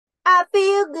I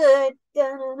feel good.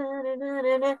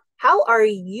 Da-na-na-na-na-na. How are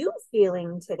you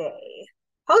feeling today?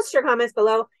 Post your comments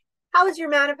below. How is your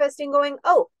manifesting going?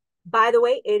 Oh, by the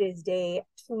way, it is day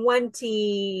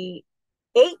 28.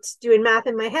 Doing math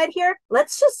in my head here.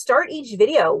 Let's just start each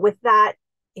video with that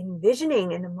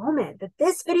envisioning in the moment that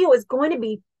this video is going to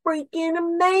be freaking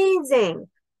amazing.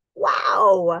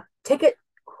 Wow. Take a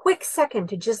quick second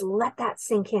to just let that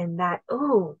sink in, that,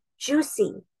 oh,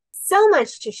 juicy. So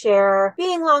much to share.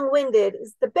 Being long-winded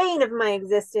is the bane of my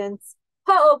existence.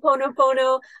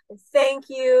 Hooponopono. Thank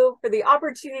you for the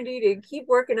opportunity to keep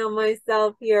working on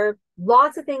myself here.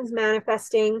 Lots of things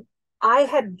manifesting. I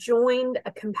had joined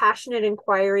a compassionate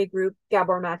inquiry group,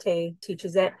 Gabor Mate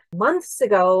teaches it, months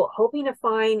ago, hoping to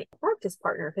find a practice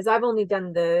partner because I've only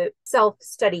done the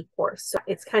self-study course. So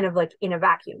it's kind of like in a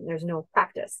vacuum. There's no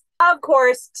practice. Of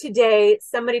course, today,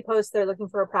 somebody posts they're looking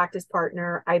for a practice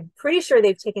partner. I'm pretty sure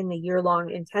they've taken the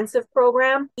year-long intensive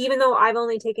program. Even though I've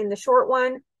only taken the short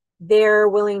one, they're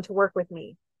willing to work with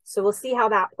me. So we'll see how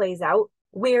that plays out.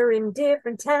 We're in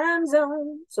different time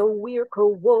zones, so we're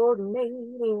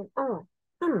coordinating.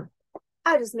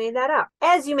 I just made that up.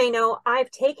 As you may know,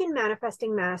 I've taken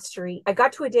Manifesting Mastery. I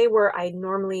got to a day where I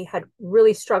normally had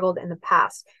really struggled in the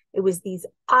past. It was these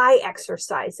eye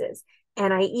exercises.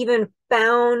 And I even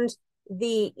found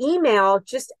the email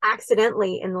just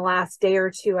accidentally in the last day or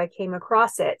two. I came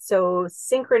across it. So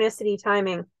synchronicity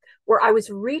timing, where I was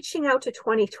reaching out to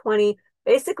 2020,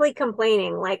 basically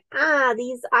complaining like,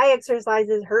 these eye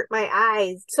exercises hurt my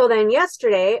eyes. So then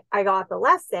yesterday I got the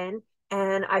lesson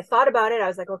and I thought about it. I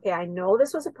was like, okay, I know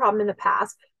this was a problem in the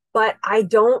past, but I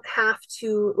don't have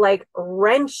to like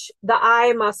wrench the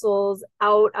eye muscles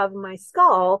out of my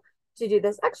skull to do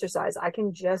this exercise. I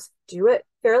can just do it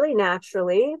fairly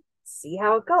naturally, see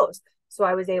how it goes. So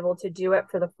I was able to do it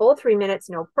for the full 3 minutes,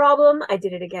 no problem. I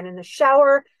did it again in the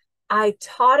shower. I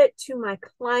taught it to my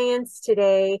clients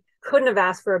today. Couldn't have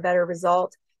asked for a better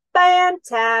result.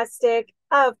 Fantastic,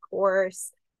 of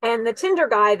course. And the Tinder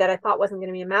guy that I thought wasn't going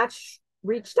to be a match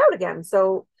reached out again.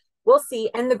 So we'll see.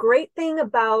 And the great thing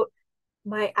about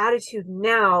my attitude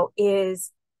now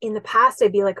is in the past,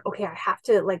 I'd be like, okay, I have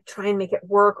to like try and make it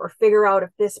work or figure out if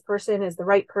this person is the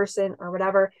right person or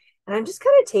whatever. And I'm just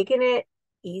kind of taking it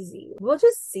easy. We'll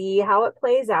just see how it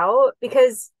plays out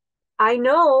because I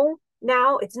know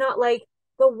now it's not like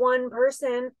the one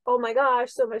person, oh my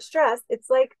gosh, so much stress. It's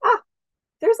like,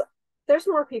 there's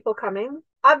more people coming.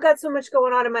 I've got so much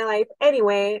going on in my life.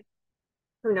 Anyway,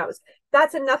 who knows?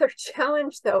 That's another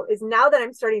challenge though, is now that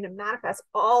I'm starting to manifest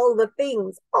all the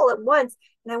things all at once,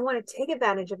 and I want to take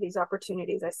advantage of these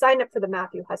opportunities. I signed up for the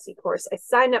Matthew Hussey course. I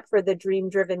signed up for the Dream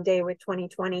Driven Day with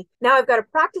 2020. Now I've got a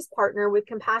practice partner with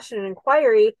Compassion and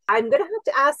Inquiry. I'm going to have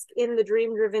to ask in the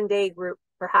Dream Driven Day group,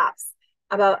 perhaps,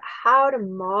 about how to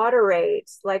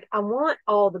moderate. Like, I want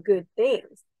all the good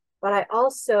things, but I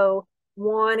also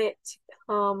want it to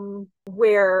come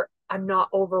where I'm not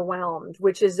overwhelmed,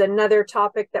 which is another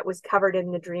topic that was covered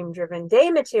in the Dream Driven Day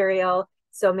material.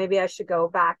 So maybe I should go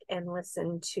back and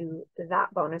listen to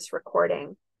that bonus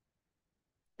recording.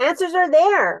 Answers are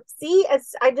there. See,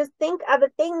 as I just think of a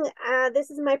thing, this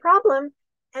is my problem.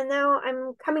 And now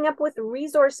I'm coming up with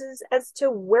resources as to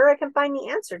where I can find the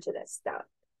answer to this stuff.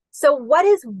 So what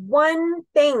is one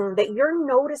thing that you're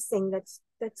noticing that's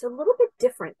a little bit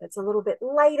different, that's a little bit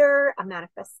lighter, a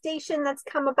manifestation that's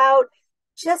come about,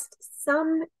 just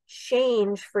some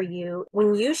change for you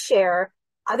when you share,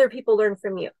 other people learn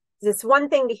from you. It's one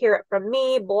thing to hear it from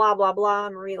me, blah, blah, blah.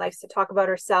 Marie likes to talk about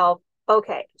herself.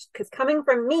 Okay, because coming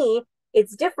from me,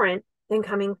 it's different than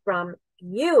coming from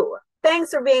you.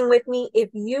 Thanks for being with me.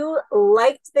 If you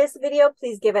liked this video,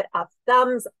 please give it a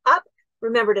thumbs up.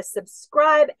 Remember to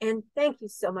subscribe, and thank you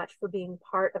so much for being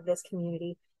part of this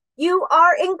community. You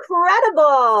are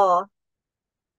incredible.